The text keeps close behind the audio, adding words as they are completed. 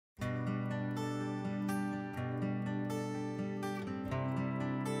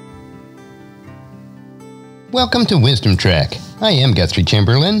Welcome to Wisdom Trek. I am Guthrie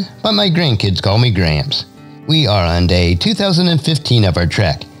Chamberlain, but my grandkids call me Gramps. We are on day 2015 of our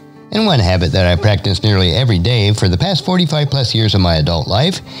trek, and one habit that I practice nearly every day for the past 45 plus years of my adult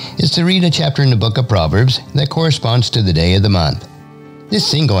life is to read a chapter in the Book of Proverbs that corresponds to the day of the month. This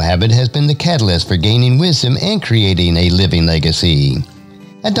single habit has been the catalyst for gaining wisdom and creating a living legacy.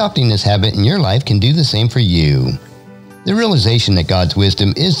 Adopting this habit in your life can do the same for you. The realization that God's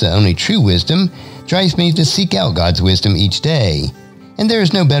wisdom is the only true wisdom drives me to seek out God's wisdom each day. And there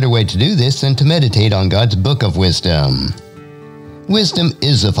is no better way to do this than to meditate on God's book of wisdom. Wisdom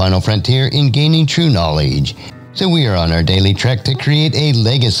is the final frontier in gaining true knowledge. So we are on our daily trek to create a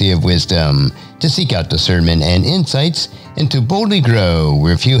legacy of wisdom, to seek out discernment and insights, and to boldly grow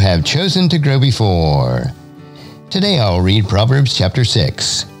where few have chosen to grow before. Today I'll read Proverbs chapter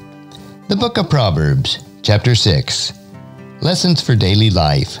 6. The Book of Proverbs, chapter 6. Lessons for daily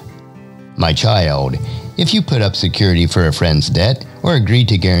life. My child, if you put up security for a friend's debt or agree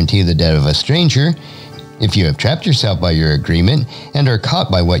to guarantee the debt of a stranger, if you have trapped yourself by your agreement and are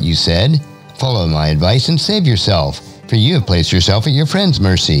caught by what you said, follow my advice and save yourself, for you have placed yourself at your friend's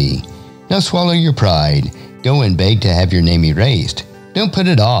mercy. Now swallow your pride. Go and beg to have your name erased. Don't put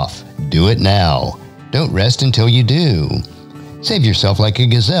it off. Do it now. Don't rest until you do. Save yourself like a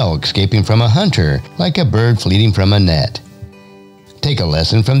gazelle escaping from a hunter, like a bird fleeing from a net. Take a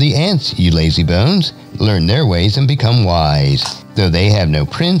lesson from the ants, you lazy bones. Learn their ways and become wise. Though they have no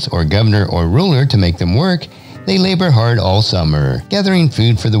prince or governor or ruler to make them work, they labor hard all summer, gathering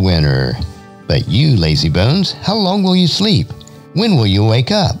food for the winter. But you, lazy bones, how long will you sleep? When will you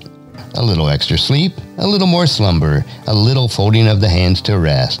wake up? A little extra sleep, a little more slumber, a little folding of the hands to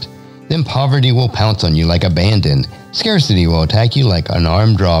rest. Then poverty will pounce on you like a bandit. Scarcity will attack you like an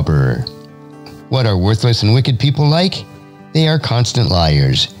armed robber. What are worthless and wicked people like? They are constant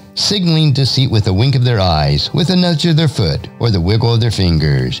liars, signaling deceit with a wink of their eyes, with a nudge of their foot, or the wiggle of their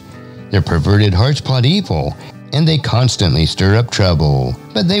fingers. Their perverted hearts plot evil, and they constantly stir up trouble.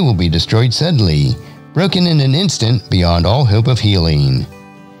 But they will be destroyed suddenly, broken in an instant beyond all hope of healing.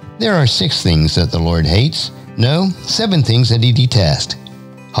 There are 6 things that the Lord hates. No, 7 things that he detests.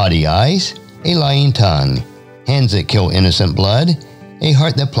 Haughty eyes, a lying tongue, hands that kill innocent blood, a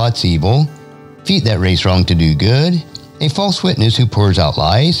heart that plots evil, feet that race wrong to do good, a false witness who pours out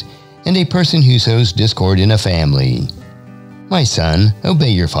lies, and a person who sows discord in a family. My son, obey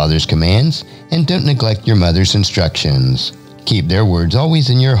your father's commands, and don't neglect your mother's instructions. Keep their words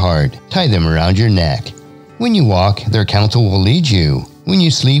always in your heart, tie them around your neck. When you walk, their counsel will lead you. When you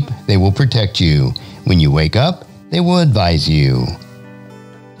sleep, they will protect you. When you wake up, they will advise you.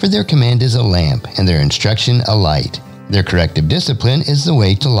 For their command is a lamp, and their instruction a light. Their corrective discipline is the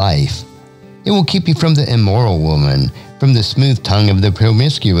way to life. It will keep you from the immoral woman, from the smooth tongue of the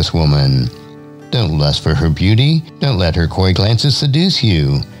promiscuous woman. Don't lust for her beauty. Don't let her coy glances seduce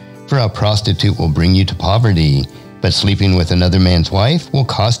you. For a prostitute will bring you to poverty, but sleeping with another man's wife will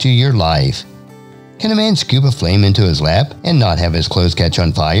cost you your life. Can a man scoop a flame into his lap and not have his clothes catch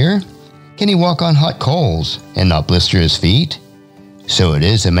on fire? Can he walk on hot coals and not blister his feet? So it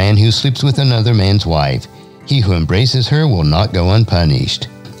is a man who sleeps with another man's wife. He who embraces her will not go unpunished.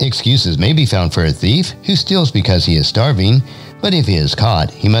 Excuses may be found for a thief who steals because he is starving, but if he is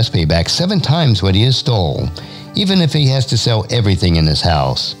caught, he must pay back 7 times what he has stole, even if he has to sell everything in his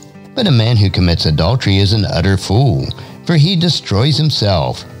house. But a man who commits adultery is an utter fool, for he destroys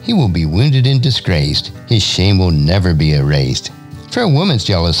himself. He will be wounded and disgraced. His shame will never be erased. For a woman's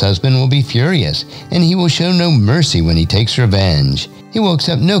jealous husband will be furious, and he will show no mercy when he takes revenge. He will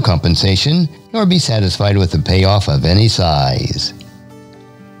accept no compensation, nor be satisfied with the payoff of any size.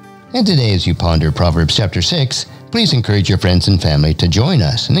 And today, as you ponder Proverbs chapter 6, please encourage your friends and family to join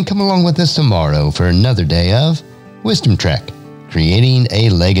us, and then come along with us tomorrow for another day of Wisdom Trek, creating a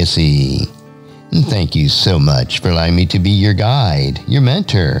legacy. And thank you so much for allowing me to be your guide, your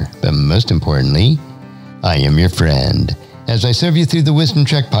mentor, but most importantly, I am your friend, as I serve you through the Wisdom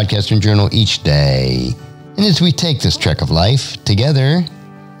Trek podcast and journal each day. And as we take this trek of life together,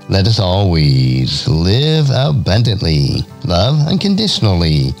 let us always live abundantly, love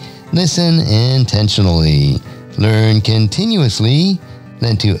unconditionally, listen intentionally, learn continuously,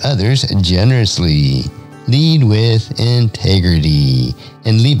 lend to others generously, lead with integrity,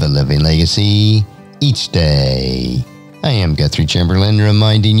 and leave a living legacy each day. I am Guthrie Chamberlain,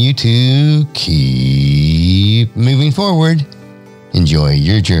 reminding you to keep moving forward, enjoy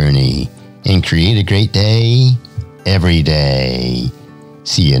your journey, and create a great day every day.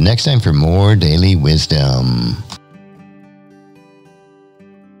 See you next time for more daily wisdom.